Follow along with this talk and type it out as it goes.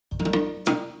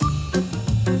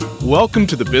Welcome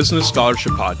to the Business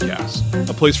Scholarship Podcast,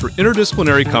 a place for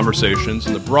interdisciplinary conversations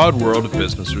in the broad world of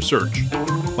business research.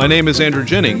 My name is Andrew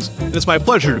Jennings, and it's my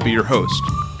pleasure to be your host.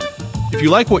 If you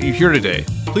like what you hear today,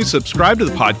 please subscribe to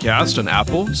the podcast on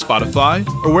Apple, Spotify,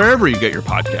 or wherever you get your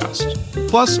podcasts.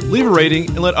 Plus, leave a rating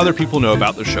and let other people know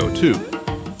about the show too.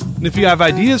 And if you have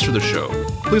ideas for the show,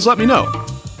 please let me know.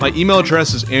 My email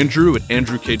address is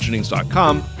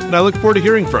andrew@andrewkjennings.com, and I look forward to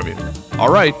hearing from you. All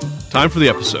right, time for the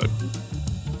episode.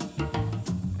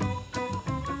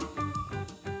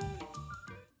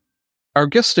 Our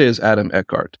guest today is Adam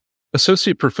Eckart,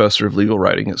 Associate Professor of Legal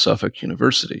Writing at Suffolk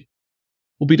University.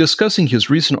 We'll be discussing his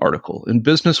recent article in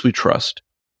Business We Trust,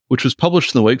 which was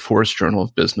published in the Wake Forest Journal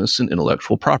of Business and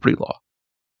Intellectual Property Law.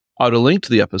 I'll add a link to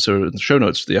the episode in the show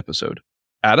notes for the episode.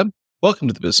 Adam, welcome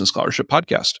to the Business Scholarship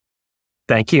Podcast.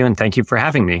 Thank you, and thank you for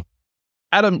having me.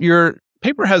 Adam, your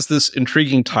paper has this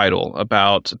intriguing title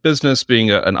about business being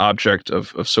an object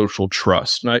of social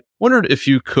trust. And I wondered if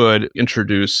you could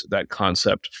introduce that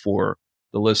concept for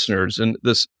the listeners. In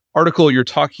this article, you're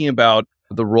talking about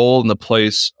the role and the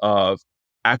place of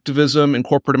activism in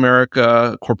corporate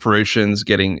America, corporations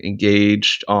getting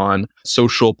engaged on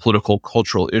social, political,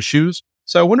 cultural issues.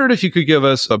 So I wondered if you could give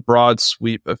us a broad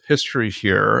sweep of history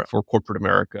here for corporate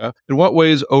America. In what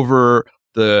ways over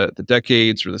the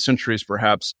decades or the centuries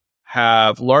perhaps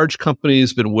have large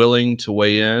companies been willing to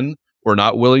weigh in or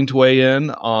not willing to weigh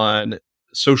in on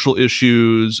social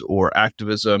issues or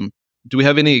activism? Do we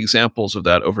have any examples of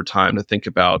that over time to think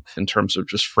about in terms of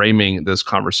just framing this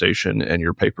conversation in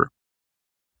your paper?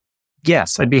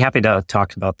 Yes, I'd be happy to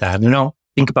talk about that. And I'll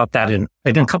think about that in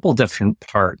a couple different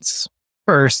parts.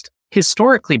 First,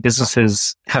 historically,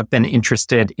 businesses have been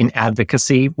interested in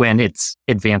advocacy when it's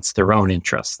advanced their own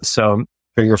interests. So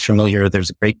if you're familiar,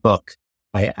 there's a great book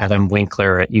by Adam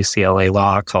Winkler at UCLA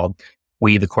Law called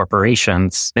We the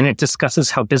Corporations. And it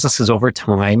discusses how businesses over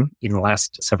time, in the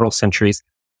last several centuries,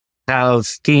 have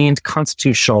gained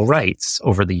constitutional rights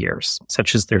over the years,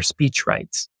 such as their speech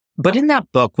rights. But in that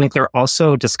book, Winkler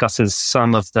also discusses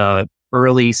some of the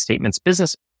early statements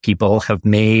business people have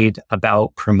made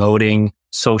about promoting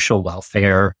social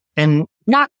welfare, and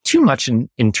not too much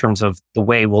in terms of the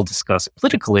way we'll discuss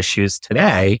political issues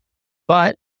today,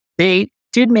 but they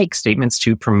did make statements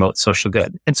to promote social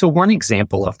good. And so one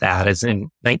example of that is in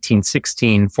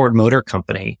 1916, Ford Motor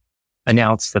Company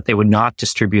announced that they would not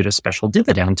distribute a special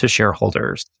dividend to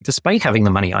shareholders, despite having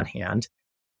the money on hand,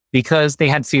 because they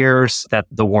had fears that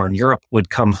the war in Europe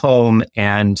would come home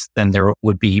and then there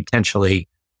would be potentially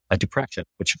a depression,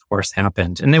 which of course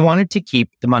happened. And they wanted to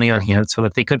keep the money on hand so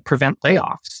that they could prevent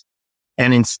layoffs.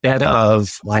 And instead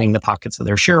of lining the pockets of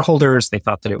their shareholders, they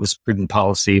thought that it was prudent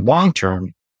policy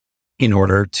long-term in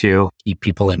order to keep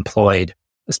people employed,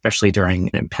 especially during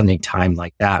an impending time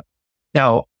like that.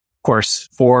 Now, of course,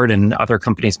 Ford and other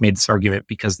companies made this argument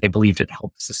because they believed it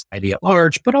helped society at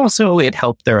large, but also it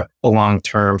helped the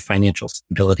long-term financial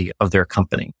stability of their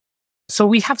company. So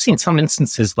we have seen some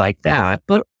instances like that,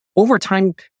 but over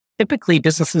time, typically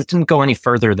businesses didn't go any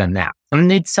further than that.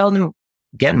 And they'd seldom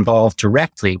get involved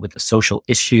directly with a social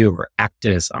issue or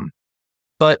activism.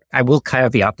 But I will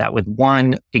caveat that with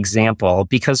one example,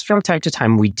 because from time to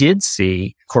time, we did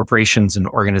see corporations and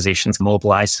organizations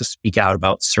mobilize to speak out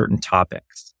about certain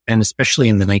topics. And especially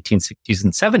in the 1960s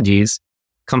and 70s,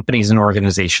 companies and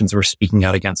organizations were speaking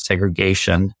out against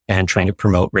segregation and trying to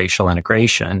promote racial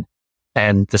integration.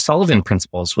 And the Sullivan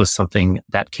Principles was something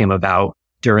that came about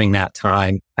during that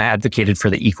time. I advocated for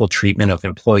the equal treatment of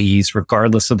employees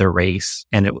regardless of their race,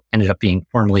 and it ended up being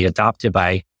formally adopted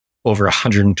by over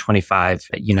 125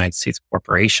 United States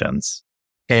corporations.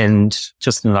 And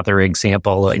just another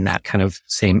example in that kind of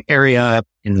same area,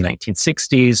 in the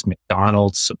 1960s,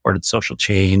 McDonald's supported social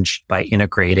change by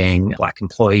integrating Black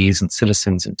employees and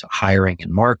citizens into hiring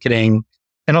and marketing.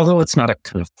 And although it's not a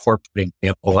kind of corporate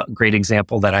example, a great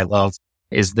example that I love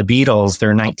is the Beatles. Their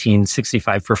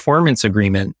 1965 performance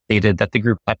agreement stated that the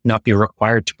group might not be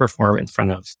required to perform in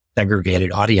front of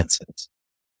segregated audiences.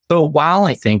 So while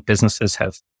I think businesses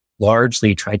have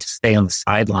largely tried to stay on the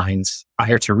sidelines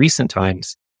prior to recent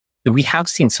times, we have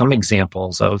seen some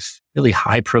examples of really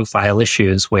high-profile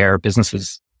issues where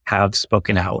businesses have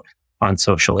spoken out on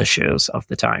social issues of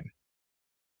the time.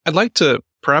 I'd like to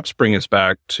perhaps bring us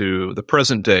back to the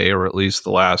present day, or at least the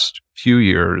last few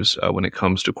years when it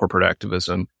comes to corporate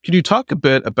activism. Can you talk a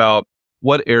bit about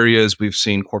what areas we've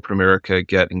seen corporate America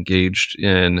get engaged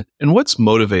in, and what's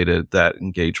motivated that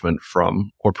engagement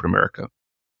from corporate America?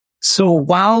 So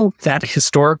while that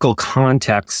historical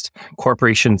context,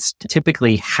 corporations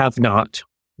typically have not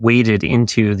waded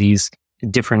into these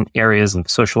different areas of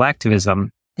social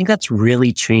activism, I think that's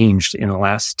really changed in the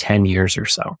last 10 years or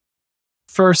so.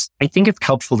 First, I think it's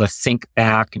helpful to think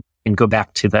back and go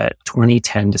back to the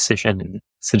 2010 decision in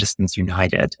Citizens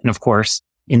United. And of course,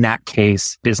 in that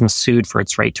case, business sued for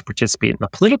its right to participate in the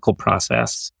political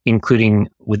process, including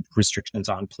with restrictions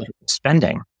on political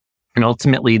spending. And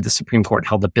ultimately, the Supreme Court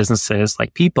held that businesses,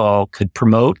 like people, could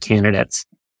promote candidates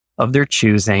of their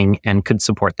choosing and could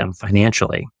support them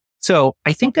financially. So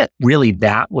I think that really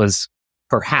that was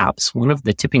perhaps one of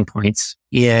the tipping points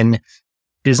in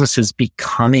businesses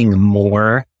becoming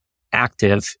more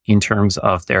active in terms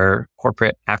of their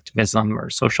corporate activism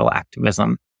or social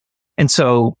activism. And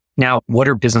so now, what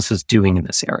are businesses doing in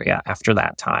this area after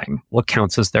that time? What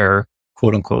counts as their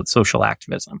quote unquote social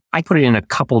activism? I put it in a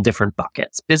couple different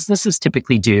buckets. Businesses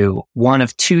typically do one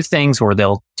of two things, or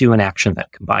they'll do an action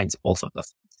that combines both of them.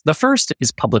 The first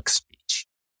is public speech.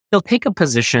 They'll take a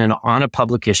position on a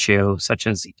public issue, such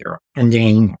as either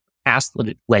ending past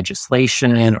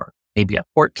legislation or maybe a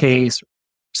court case, or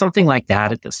something like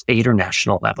that at the state or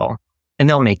national level. And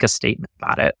they'll make a statement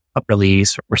about it, a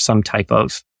release or some type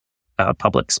of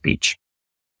public speech.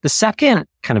 The second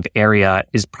kind of area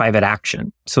is private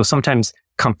action. So sometimes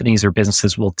companies or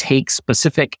businesses will take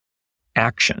specific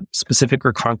action, specific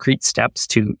or concrete steps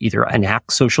to either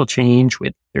enact social change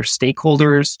with their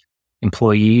stakeholders,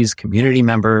 employees, community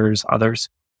members, others,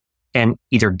 and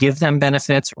either give them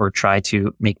benefits or try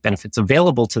to make benefits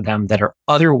available to them that are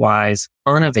otherwise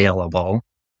unavailable.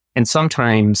 And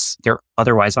sometimes they're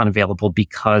otherwise unavailable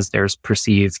because there's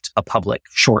perceived a public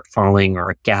shortfalling or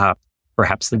a gap,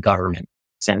 perhaps the government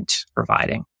isn't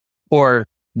providing. Or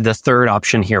the third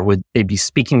option here would they be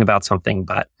speaking about something,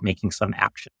 but making some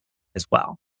action as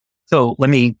well. So let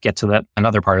me get to that.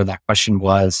 Another part of that question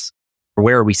was,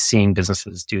 where are we seeing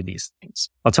businesses do these things?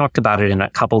 I'll talk about it in a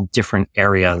couple different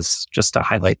areas just to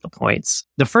highlight the points.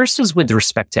 The first is with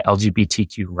respect to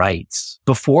LGBTQ rights.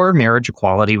 Before marriage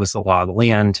equality was the law of the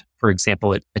land, for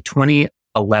example, a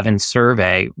 2011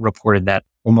 survey reported that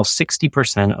almost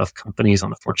 60% of companies on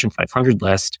the Fortune 500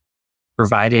 list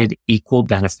provided equal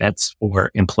benefits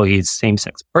for employees,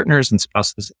 same-sex partners, and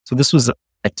spouses. So this was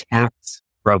a tax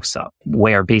gross up,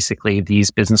 where basically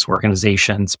these business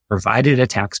organizations provided a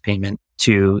tax payment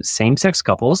to same-sex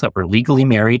couples that were legally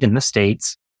married in the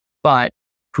States, but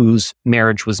whose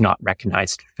marriage was not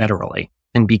recognized federally.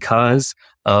 And because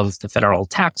of the federal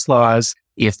tax laws,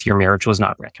 if your marriage was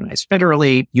not recognized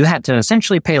federally, you had to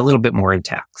essentially pay a little bit more in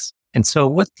tax. And so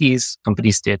what these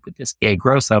companies did with this gay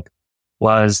gross up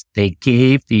was they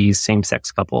gave these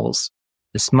same-sex couples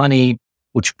this money,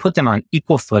 which put them on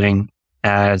equal footing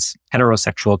as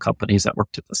heterosexual companies that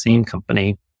worked at the same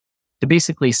company, to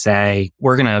basically say,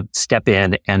 we're going to step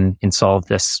in and solve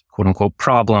this quote unquote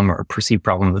problem or perceived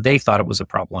problem that they thought it was a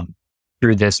problem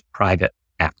through this private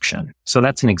action. So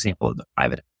that's an example of the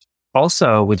private action.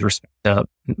 Also, with respect to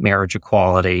marriage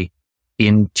equality,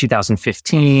 in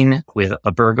 2015, with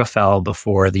Obergefell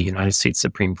before the United States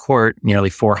Supreme Court,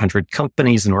 nearly 400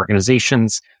 companies and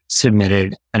organizations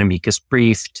submitted an amicus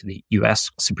brief to the U.S.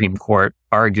 Supreme Court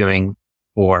arguing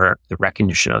for the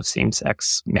recognition of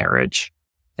same-sex marriage.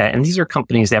 And these are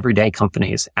companies, everyday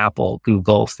companies, Apple,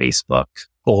 Google, Facebook,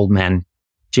 Goldman,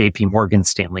 JP Morgan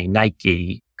Stanley,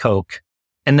 Nike, Coke.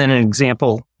 And then an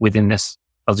example within this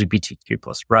LGBTQ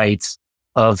plus rights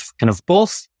of kind of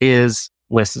both is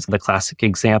listed as the classic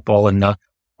example in the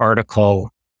article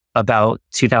about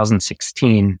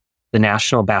 2016. The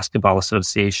National Basketball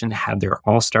Association had their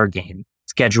All-Star game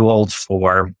scheduled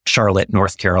for Charlotte,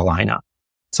 North Carolina,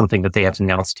 something that they had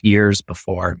announced years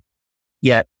before.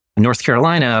 Yet North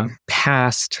Carolina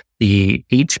passed the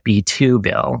HB2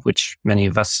 bill, which many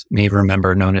of us may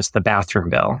remember known as the bathroom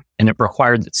bill. And it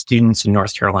required that students in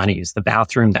North Carolina use the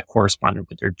bathroom that corresponded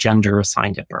with their gender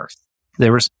assigned at birth.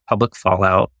 There was public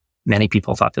fallout. Many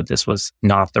people thought that this was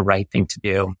not the right thing to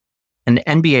do. And the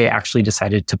NBA actually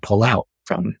decided to pull out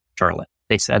from Charlotte.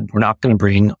 They said, we're not going to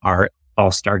bring our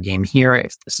All-Star game here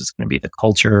if this is going to be the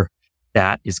culture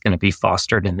that is going to be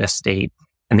fostered in this state.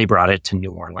 And they brought it to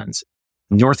New Orleans.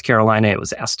 North Carolina, it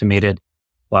was estimated,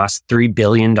 lost $3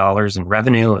 billion in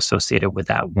revenue associated with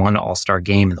that one All-Star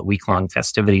game and the week-long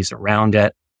festivities around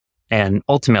it. And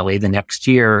ultimately, the next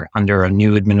year, under a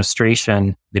new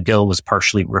administration, the bill was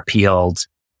partially repealed.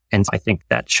 And I think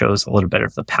that shows a little bit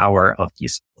of the power of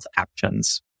these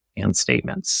actions and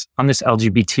statements. On this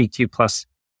LGBTQ plus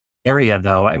area,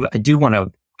 though, I do want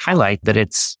to highlight that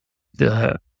it's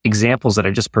the examples that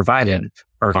I just provided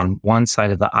are on one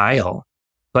side of the aisle,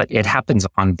 but it happens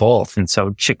on both. And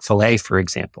so Chick-fil-A, for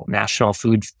example, national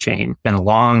food chain, been a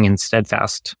long and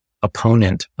steadfast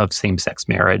opponent of same-sex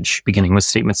marriage, beginning with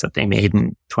statements that they made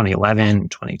in 2011,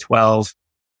 2012.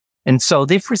 And so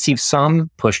they've received some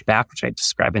pushback, which I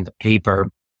describe in the paper.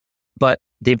 but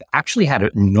they've actually had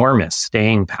enormous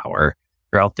staying power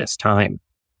throughout this time.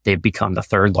 They've become the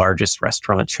third largest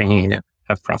restaurant chain and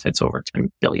have profits over $10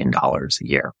 billion a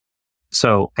year.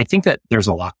 So I think that there's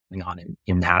a lot going on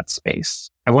in that space.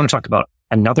 I want to talk about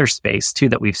another space too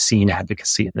that we've seen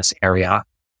advocacy in this area,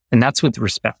 and that's with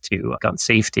respect to gun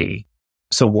safety.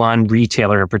 So one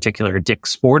retailer in particular,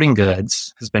 Dick's Sporting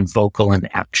Goods, has been vocal and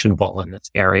actionable in this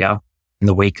area. In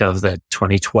the wake of the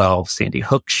 2012 Sandy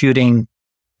Hook shooting,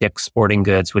 Dick's Sporting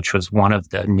Goods, which was one of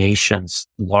the nation's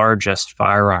largest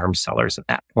firearms sellers at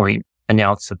that point,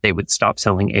 announced that they would stop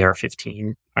selling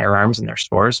AR-15 firearms in their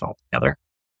stores altogether.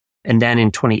 And then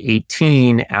in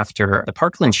 2018, after the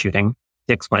Parkland shooting,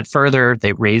 Dick's went further.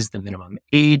 They raised the minimum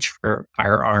age for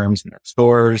firearms in their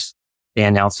stores. They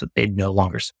announced that they'd no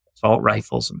longer sell assault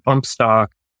rifles and bump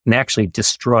stock. And they actually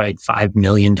destroyed $5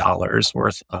 million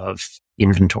worth of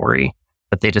inventory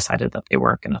that they decided that they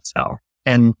weren't going to sell.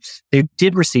 And they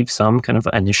did receive some kind of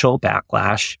initial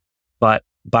backlash, but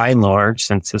by and large,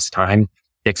 since this time,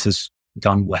 Dick's has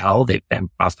done well. They've been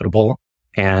profitable,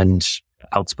 and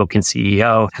outspoken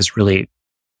CEO has really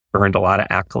earned a lot of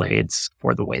accolades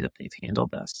for the way that they've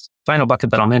handled this. Final bucket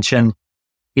that I'll mention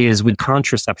is with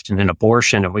contraception and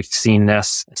abortion. And we've seen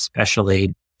this,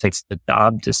 especially takes the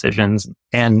Dobbs decisions,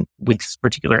 and with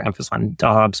particular emphasis on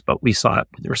Dobbs, but we saw it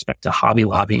with respect to Hobby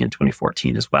Lobby in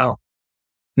 2014 as well.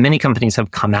 Many companies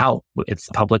have come out with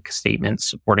public statements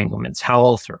supporting women's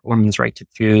health or women's right to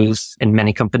choose. And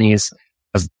many companies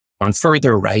have gone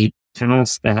further, right, to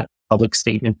that public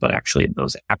statement, but actually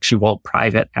those actual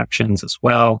private actions as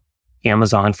well.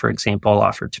 Amazon, for example,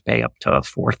 offered to pay up to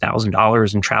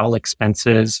 $4,000 in travel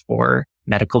expenses for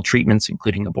medical treatments,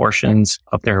 including abortions,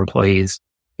 of their employees.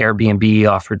 Airbnb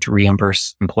offered to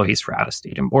reimburse employees for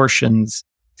out-of-state abortions.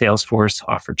 Salesforce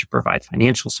offered to provide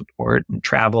financial support and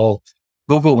travel.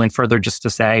 Google went further just to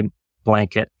say,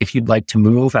 blanket, if you'd like to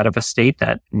move out of a state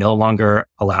that no longer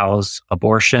allows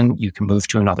abortion, you can move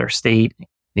to another state. You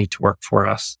need to work for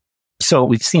us. So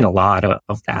we've seen a lot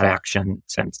of that action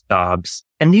since Dobbs.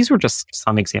 And these were just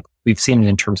some examples. We've seen it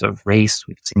in terms of race.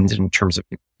 We've seen it in terms of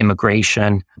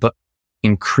immigration. But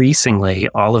increasingly,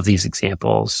 all of these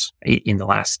examples in the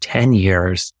last 10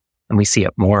 years, and we see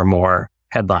it more and more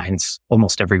headlines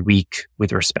almost every week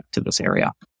with respect to this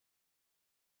area.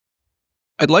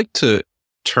 I'd like to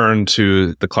turn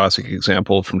to the classic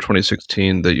example from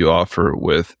 2016 that you offer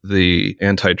with the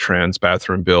anti-trans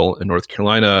bathroom bill in North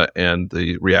Carolina and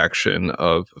the reaction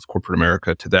of corporate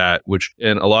America to that, which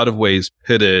in a lot of ways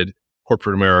pitted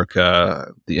corporate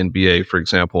America, the NBA, for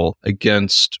example,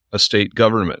 against a state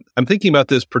government. I'm thinking about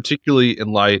this particularly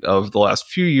in light of the last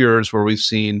few years where we've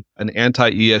seen an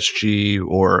anti-ESG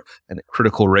or a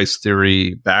critical race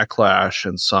theory backlash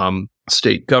in some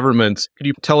state governments. Could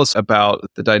you tell us about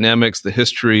the dynamics, the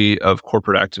history of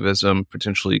corporate activism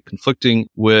potentially conflicting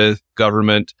with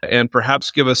government, and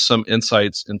perhaps give us some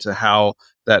insights into how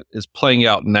that is playing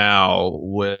out now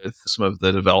with some of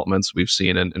the developments we've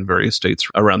seen in various states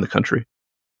around the country?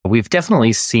 We've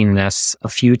definitely seen this a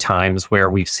few times where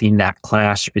we've seen that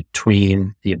clash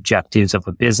between the objectives of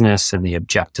a business and the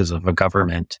objectives of a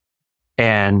government.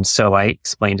 And so I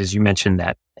explained, as you mentioned,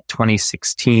 that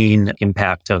 2016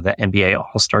 impact of the NBA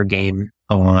All-Star Game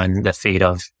on the fate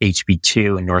of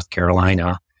HB2 in North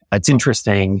Carolina. It's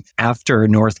interesting, after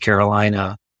North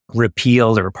Carolina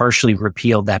repealed or partially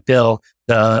repealed that bill,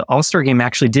 the All-Star Game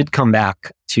actually did come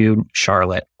back to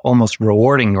Charlotte, almost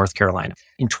rewarding North Carolina.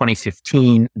 In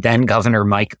 2015, then Governor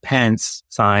Mike Pence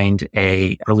signed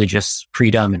a Religious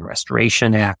Freedom and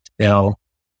Restoration Act bill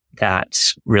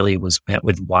that really was met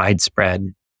with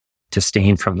widespread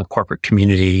disdain from the corporate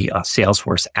community.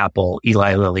 Salesforce, Apple,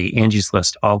 Eli Lilly, Angie's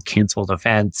List all canceled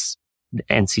events. The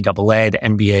NCAA, the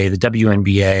NBA, the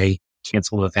WNBA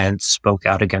canceled events, spoke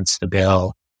out against the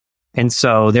bill. And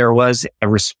so there was a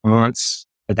response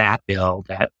to that bill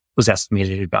that was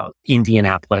estimated about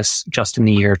Indianapolis, just in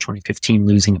the year 2015,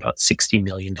 losing about $60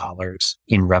 million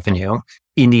in revenue.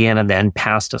 Indiana then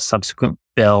passed a subsequent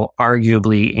bill,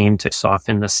 arguably aimed to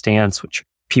soften the stance, which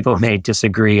people may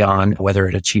disagree on whether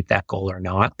it achieved that goal or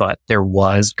not, but there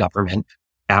was government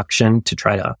action to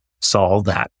try to solve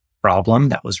that problem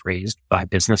that was raised by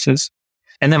businesses.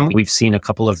 And then we've seen a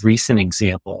couple of recent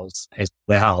examples as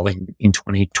well. In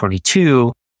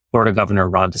 2022, Florida Governor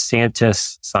Ron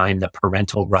DeSantis signed the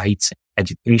Parental Rights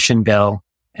Education Bill.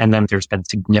 And then there's been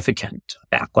significant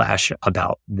backlash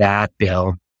about that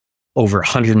bill. Over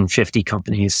 150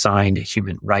 companies signed a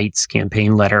human rights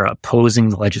campaign letter opposing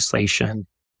the legislation.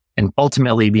 And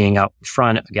ultimately being out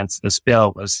front against this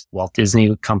bill was Walt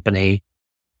Disney Company.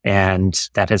 And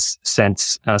that has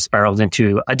since spiraled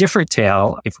into a different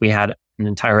tale. If we had an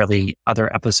entirely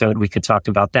other episode. We could talk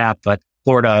about that, but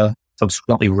Florida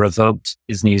subsequently revoked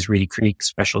Disney's Reedy Creek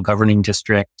Special Governing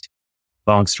District.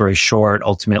 Long story short,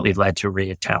 ultimately led to a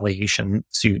retaliation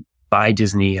suit by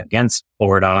Disney against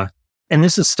Florida. And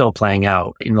this is still playing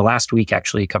out. In the last week,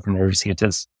 actually, Governor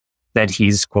DeSantis said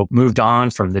he's, quote, moved on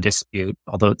from the dispute,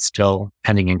 although it's still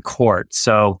pending in court.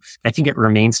 So I think it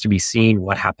remains to be seen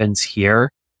what happens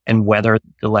here and whether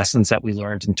the lessons that we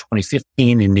learned in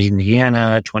 2015 in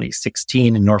Indiana,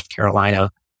 2016 in North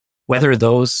Carolina, whether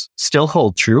those still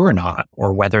hold true or not,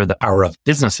 or whether the power of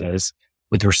businesses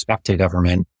with respect to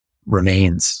government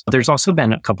remains. There's also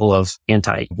been a couple of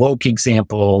anti-woke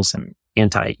examples and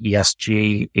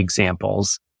anti-ESG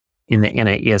examples. In the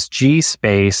anti-ESG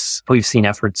space, we've seen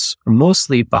efforts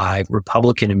mostly by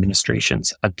Republican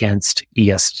administrations against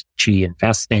ESG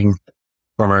investing.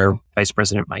 Former Vice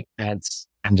President Mike Pence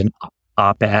and an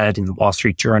op-ed in the Wall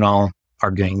Street Journal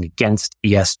arguing against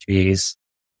ESGs.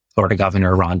 Florida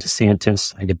Governor Ron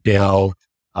DeSantis signed a bill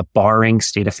barring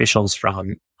state officials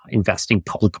from investing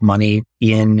public money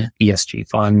in ESG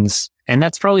funds. And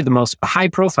that's probably the most high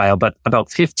profile, but about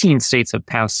 15 states have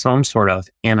passed some sort of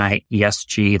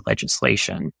anti-ESG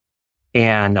legislation.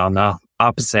 And on the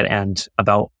opposite end,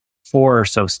 about 4 or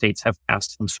so states have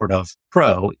passed some sort of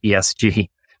pro-ESG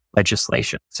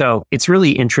legislation. So it's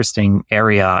really interesting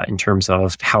area in terms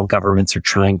of how governments are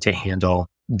trying to handle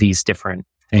these different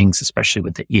things, especially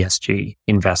with the ESG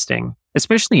investing.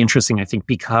 Especially interesting, I think,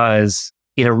 because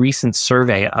in a recent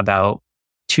survey, about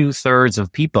 2/3 of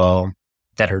people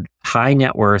that are high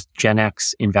net worth Gen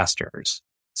X investors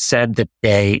said that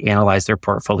they analyze their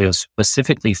portfolios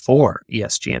specifically for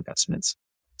ESG investments.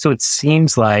 So it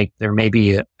seems like there may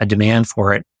be a demand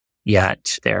for it,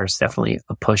 yet there's definitely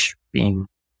a push being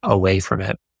away from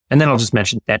it. And then I'll just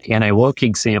mention that anti-woke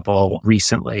example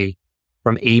recently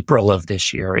from April of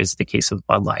this year is the case of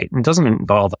Bud Light. It doesn't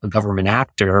involve a government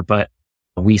actor, but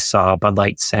we saw Bud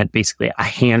Light sent basically a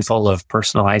handful of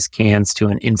personalized cans to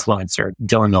an influencer,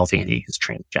 Dylan Mulvaney, who's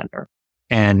transgender.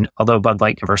 And although Bud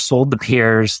Light never sold the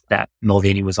beers that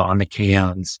Mulvaney was on the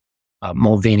cans,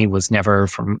 Mulvaney was never,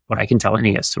 from what I can tell,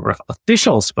 any sort of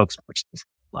official spokesperson for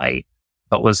Bud Light,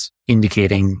 but was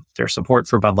indicating their support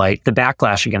for Bud Light. The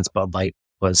backlash against Bud Light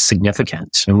was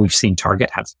significant. And we've seen Target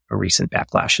have a recent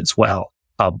backlash as well.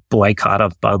 A boycott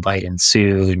of Bud Light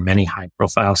ensued. Many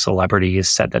high-profile celebrities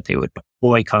said that they would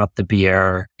boycott the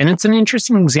beer. And it's an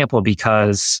interesting example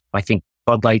because I think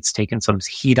Bud Light's taken some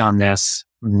heat on this.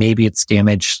 Maybe it's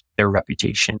damaged their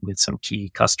reputation with some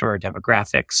key customer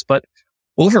demographics. But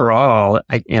overall,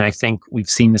 I think we've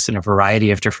seen this in a variety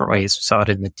of different ways. We saw it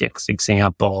in the Dick's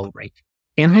example, right?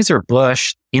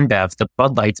 Anheuser-Busch InBev, the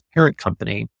Bud Light's parent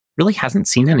company, really hasn't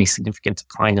seen any significant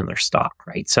decline in their stock,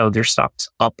 right? So their stock's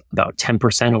up about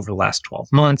 10% over the last 12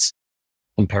 months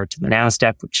compared to the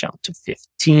NASDAQ, which jumped to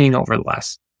 15 over the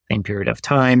last same period of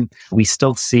time. We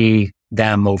still see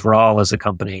them overall as a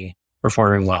company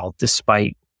performing well,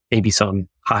 despite maybe some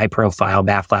high profile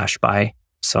backlash by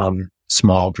some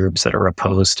small groups that are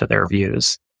opposed to their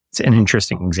views. It's an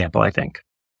interesting example, I think.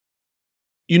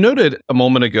 You noted a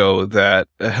moment ago that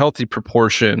a healthy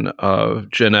proportion of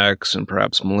Gen X and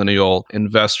perhaps millennial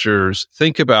investors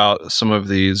think about some of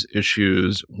these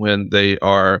issues when they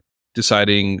are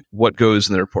deciding what goes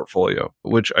in their portfolio,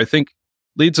 which I think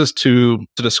leads us to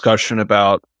the discussion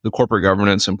about the corporate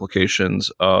governance implications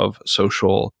of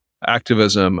social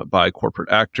activism by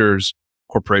corporate actors.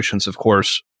 Corporations, of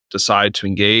course, decide to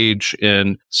engage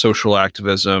in social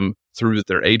activism through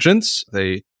their agents.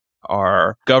 They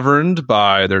are governed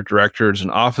by their directors and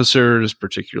officers,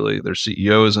 particularly their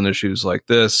CEOs on issues like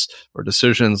this or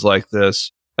decisions like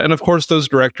this. And of course, those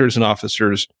directors and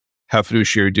officers have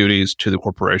fiduciary duties to the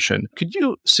corporation. Could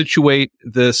you situate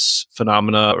this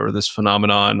phenomena or this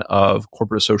phenomenon of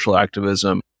corporate social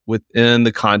activism within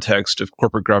the context of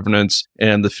corporate governance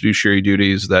and the fiduciary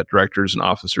duties that directors and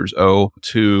officers owe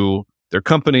to their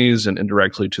companies and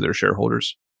indirectly to their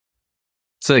shareholders?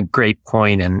 It's a great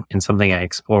point and something I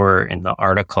explore in the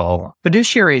article.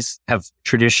 Fiduciaries have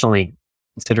traditionally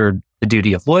considered the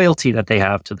duty of loyalty that they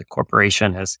have to the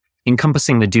corporation as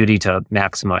encompassing the duty to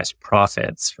maximize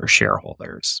profits for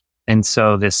shareholders. And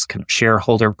so this kind of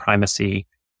shareholder primacy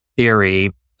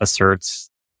theory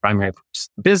asserts primary purpose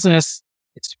of the business,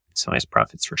 it's to maximize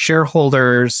profits for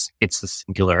shareholders, it's the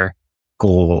singular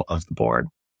goal of the board.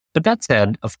 But that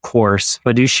said, of course,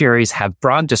 fiduciaries have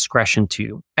broad discretion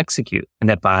to execute, and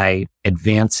that by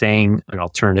advancing an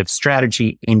alternative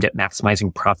strategy aimed at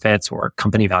maximizing profits or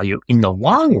company value in the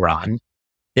long run,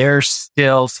 they're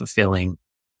still fulfilling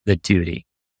the duty.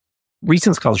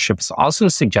 Recent scholarship has also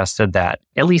suggested that,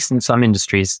 at least in some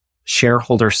industries,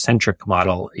 shareholder-centric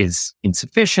model is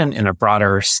insufficient and a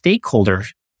broader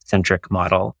stakeholder-centric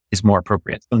model is more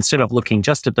appropriate. So instead of looking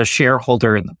just at the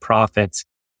shareholder and the profits,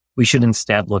 we should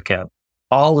instead look at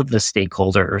all of the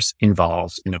stakeholders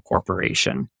involved in a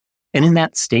corporation. And in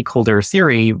that stakeholder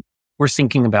theory, we're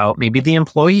thinking about maybe the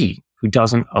employee who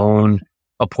doesn't own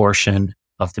a portion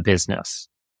of the business.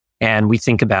 And we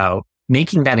think about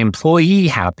making that employee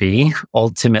happy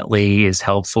ultimately is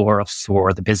helpful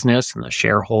for the business and the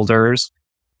shareholders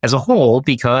as a whole,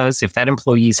 because if that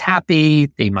employee is happy,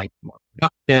 they might be more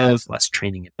productive, less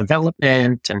training and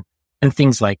development, and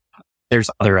things like that. There's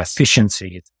other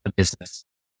efficiencies the business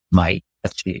might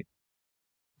achieve.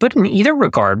 But in either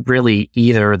regard, really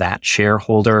either that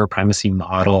shareholder primacy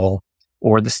model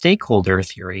or the stakeholder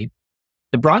theory,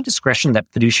 the broad discretion that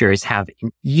fiduciaries have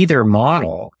in either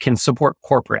model can support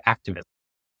corporate activism.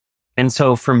 And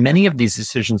so for many of these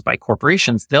decisions by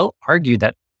corporations, they'll argue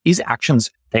that these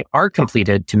actions, they are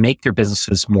completed to make their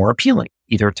businesses more appealing,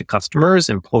 either to customers,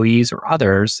 employees, or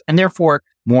others, and therefore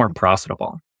more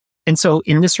profitable. And so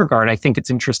in this regard, I think it's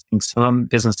interesting. Some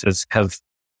businesses have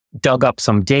dug up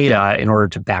some data in order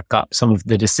to back up some of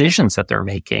the decisions that they're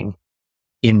making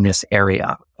in this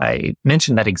area. I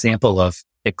mentioned that example of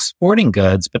exporting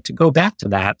goods, but to go back to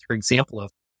that, for example,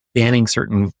 of banning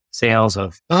certain sales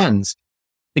of guns,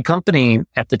 the company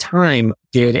at the time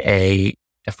did a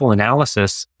full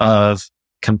analysis of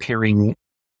comparing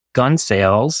gun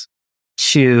sales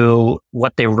to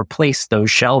what they replaced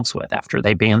those shelves with after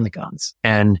they banned the guns.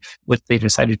 And what they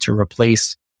decided to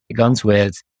replace the guns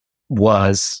with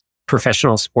was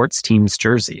professional sports teams'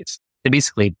 jerseys. They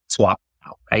basically swapped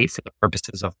out, right, for the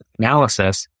purposes of the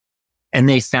analysis. And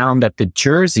they found that the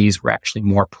jerseys were actually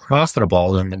more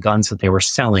profitable than the guns that they were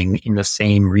selling in the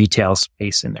same retail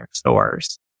space in their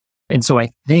stores. And so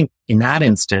I think in that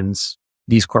instance,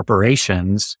 these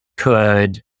corporations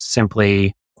could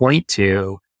simply point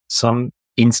to some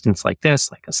instance like this,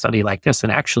 like a study like this,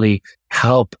 and actually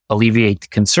help alleviate the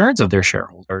concerns of their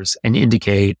shareholders and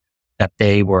indicate that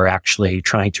they were actually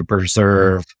trying to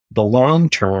preserve the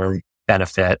long-term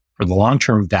benefit or the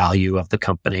long-term value of the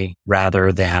company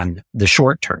rather than the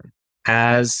short term.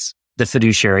 As the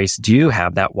fiduciaries do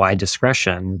have that wide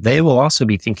discretion, they will also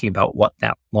be thinking about what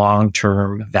that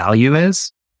long-term value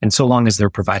is. And so long as they're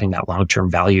providing that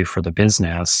long-term value for the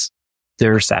business,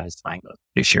 they're satisfying those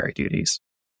fiduciary duties.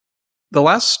 The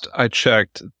last I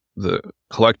checked, the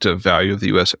collective value of the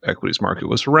U.S. equities market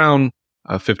was around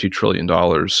 $50 trillion.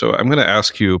 So I'm going to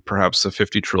ask you perhaps the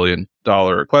 $50 trillion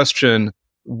question.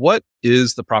 What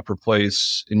is the proper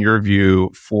place, in your view,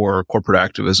 for corporate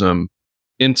activism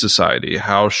in society?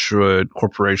 How should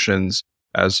corporations,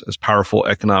 as powerful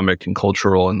economic and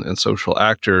cultural and social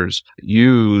actors,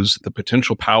 use the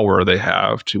potential power they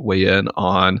have to weigh in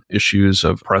on issues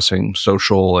of pressing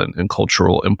social and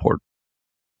cultural import?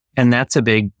 And that's a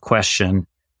big question,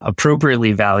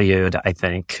 appropriately valued, I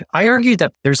think. I argue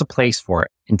that there's a place for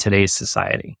it in today's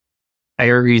society. I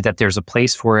argue that there's a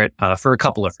place for it for a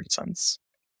couple of reasons.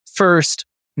 First,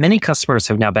 many customers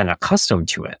have now been accustomed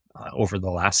to it over the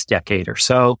last decade or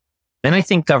so. And I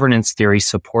think governance theory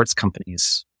supports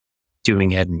companies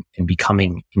doing it and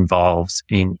becoming involved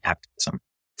in activism.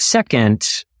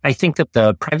 Second, I think that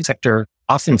the private sector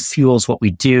often fuels what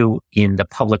we do in the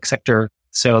public sector.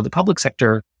 So the public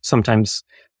sector sometimes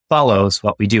follows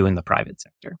what we do in the private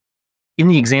sector. In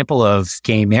the example of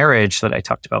gay marriage that I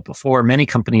talked about before, many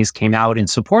companies came out in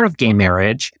support of gay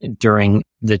marriage during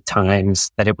the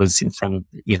times that it was in front of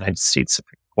the United States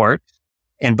Supreme Court,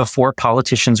 and before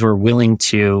politicians were willing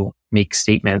to make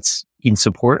statements in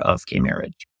support of gay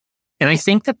marriage. And I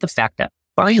think that the fact that,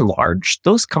 by and large,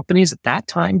 those companies at that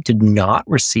time did not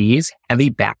receive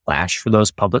heavy backlash for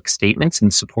those public statements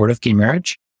in support of gay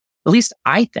marriage, at least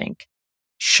I think,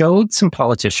 showed some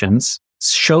politicians,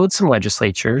 showed some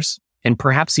legislatures, and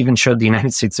perhaps even showed the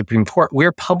United States Supreme Court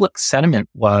where public sentiment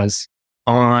was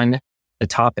on the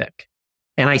topic.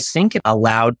 And I think it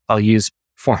allowed, I'll use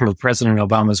former President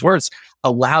Obama's words,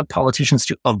 allowed politicians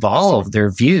to evolve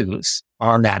their views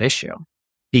on that issue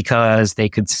because they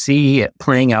could see it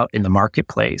playing out in the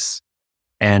marketplace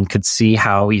and could see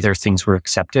how either things were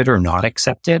accepted or not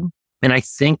accepted. And I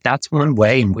think that's one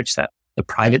way in which that the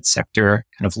private sector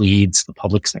kind of leads the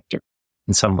public sector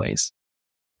in some ways.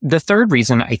 The third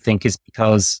reason, I think, is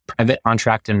because private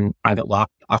contract and private law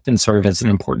often serve as an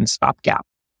important stopgap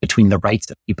between the rights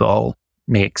that people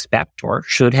may expect or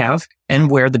should have and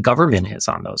where the government is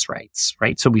on those rights,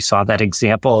 right? So we saw that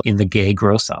example in the gay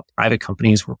gross up. Private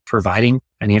companies were providing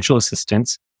financial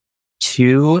assistance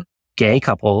to gay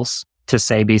couples to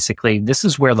say, basically, this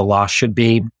is where the law should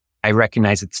be. I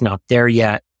recognize it's not there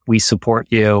yet. We support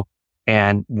you.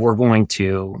 and we're going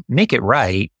to make it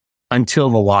right until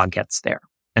the law gets there.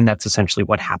 And that's essentially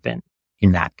what happened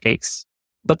in that case.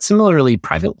 But similarly,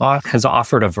 private law has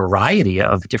offered a variety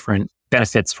of different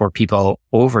benefits for people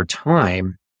over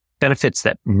time, benefits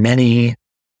that many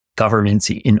governments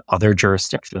in other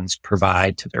jurisdictions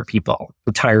provide to their people: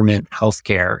 retirement,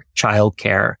 healthcare,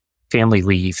 childcare, family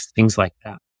leave, things like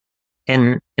that.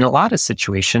 And in a lot of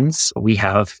situations, we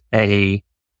have a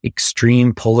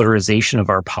extreme polarization of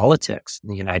our politics in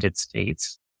the United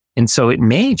States. And so it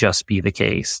may just be the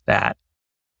case that,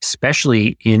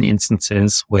 especially in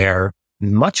instances where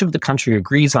much of the country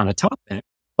agrees on a topic,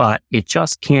 but it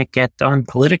just can't get done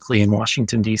politically in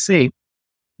Washington, D.C.,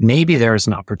 maybe there's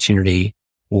an opportunity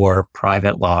for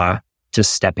private law to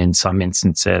step in some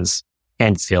instances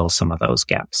and fill some of those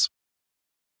gaps.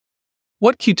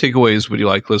 What key takeaways would you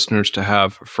like listeners to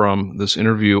have from this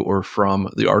interview or from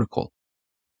the article?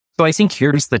 So I think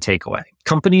here's the takeaway.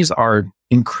 Companies are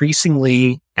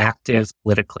increasingly active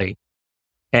politically,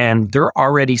 and they're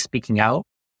already speaking out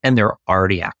and they're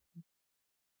already acting.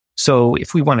 So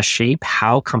if we want to shape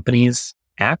how companies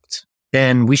act,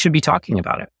 then we should be talking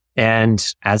about it.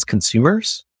 And as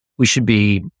consumers, we should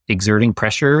be exerting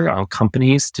pressure on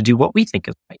companies to do what we think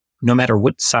is right, no matter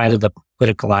what side of the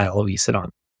political aisle we sit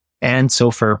on. And so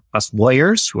for us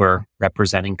lawyers who are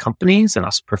representing companies and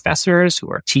us professors who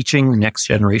are teaching the next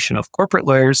generation of corporate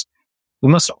lawyers,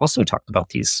 we must also talk about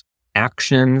these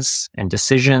actions and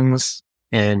decisions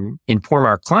and inform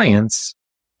our clients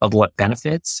of what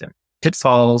benefits and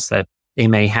pitfalls that they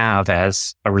may have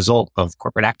as a result of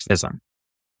corporate activism.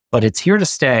 But it's here to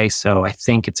stay, so I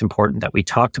think it's important that we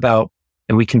talk about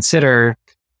and we consider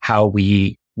how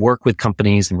we work with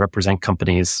companies and represent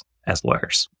companies as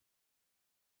lawyers.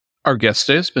 Our guest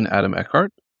today has been Adam Eckart,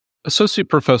 Associate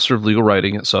Professor of Legal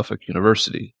Writing at Suffolk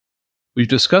University. We've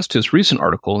discussed his recent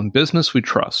article in Business We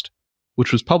Trust,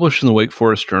 which was published in the Wake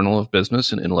Forest Journal of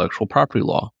Business and Intellectual Property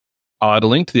Law. I'll add a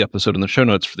link to the episode in the show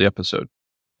notes for the episode.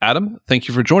 Adam, thank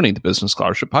you for joining the Business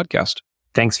Scholarship Podcast.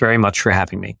 Thanks very much for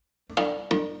having me.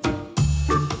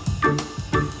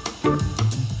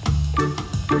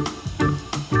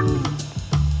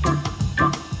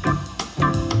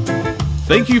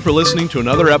 Thank you for listening to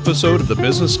another episode of the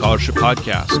Business Scholarship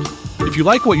Podcast. If you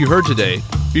like what you heard today,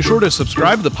 be sure to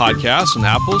subscribe to the podcast on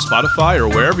Apple, Spotify, or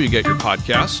wherever you get your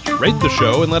podcasts, rate the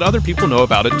show, and let other people know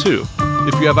about it too.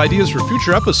 If you have ideas for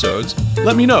future episodes,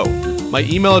 let me know. My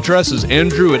email address is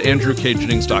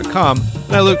andrew@andrewkjennings.com,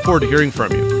 and I look forward to hearing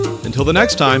from you. Until the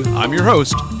next time, I'm your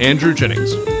host, Andrew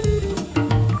Jennings.